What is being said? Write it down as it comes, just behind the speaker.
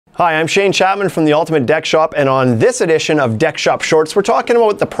Hi, I'm Shane Chapman from the Ultimate Deck Shop, and on this edition of Deck Shop Shorts, we're talking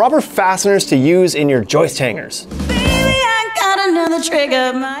about the proper fasteners to use in your joist hangers.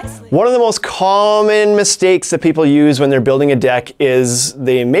 One of the most common mistakes that people use when they're building a deck is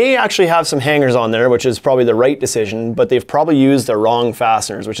they may actually have some hangers on there, which is probably the right decision, but they've probably used the wrong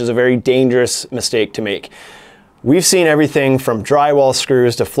fasteners, which is a very dangerous mistake to make. We've seen everything from drywall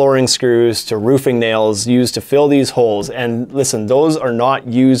screws to flooring screws to roofing nails used to fill these holes. And listen, those are not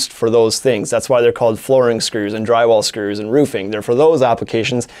used for those things. That's why they're called flooring screws and drywall screws and roofing. They're for those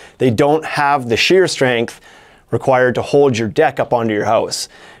applications. They don't have the shear strength required to hold your deck up onto your house.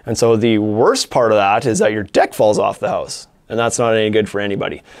 And so the worst part of that is that your deck falls off the house, and that's not any good for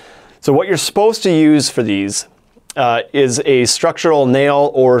anybody. So what you're supposed to use for these is a structural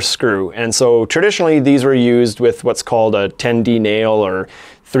nail or screw. And so traditionally these were used with what's called a 10D nail or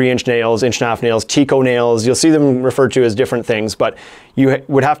 3-inch nails, 1.5-inch nails, Tico nails. You'll see them referred to as different things, but you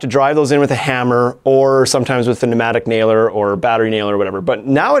would have to drive those in with a hammer or sometimes with a pneumatic nailer or battery nailer or whatever. But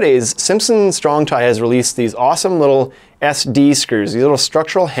nowadays, Simpson Strong Tie has released these awesome little SD screws, these little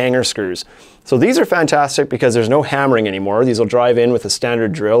structural hanger screws. So these are fantastic because there's no hammering anymore. These will drive in with a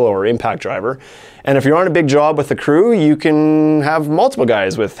standard drill or impact driver. And if you're on a big job with the crew, you can have multiple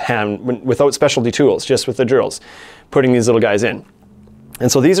guys without specialty tools, just with the drills, putting these little guys in.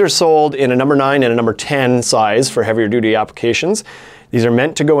 And so these are sold in a number 9 and a number 10 size for heavier duty applications. These are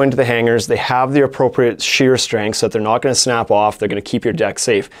meant to go into the hangers. They have the appropriate shear strength so that they're not going to snap off. They're going to keep your deck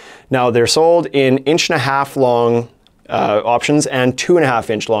safe. Now they're sold in 1.5-inch long options and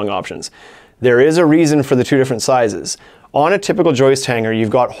 2.5-inch long options. There is a reason for the two different sizes. On a typical joist hanger, you've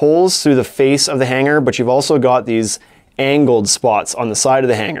got holes through the face of the hanger, but you've also got these angled spots on the side of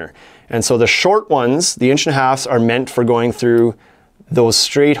the hanger. And so the short ones, the 1.5-inch, are meant for going through those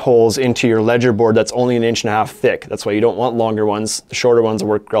straight holes into your ledger board that's only 1.5 inches thick. That's why you don't want longer ones. The shorter ones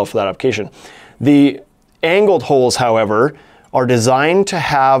will work well for that application. The angled holes, however, are designed to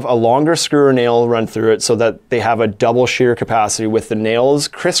have a longer screw or nail run through it so that they have a double shear capacity with the nails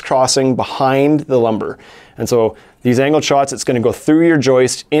crisscrossing behind the lumber. And so these angled shots, it's going to go through your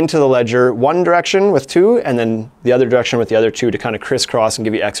joist into the ledger one direction with 2 and then the other direction with the other 2 to kind of crisscross and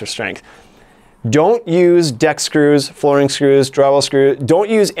give you extra strength. Don't use deck screws, flooring screws, drywall screws.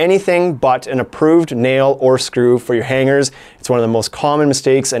 Don't use anything but an approved nail or screw for your hangers. It's one of the most common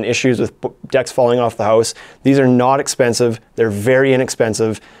mistakes and issues with decks falling off the house. These are not expensive. They're very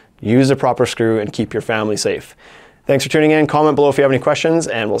inexpensive. Use a proper screw and keep your family safe. Thanks for tuning in. Comment below if you have any questions,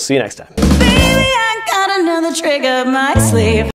 and we'll see you next time. Baby, I got another trick up my sleeve.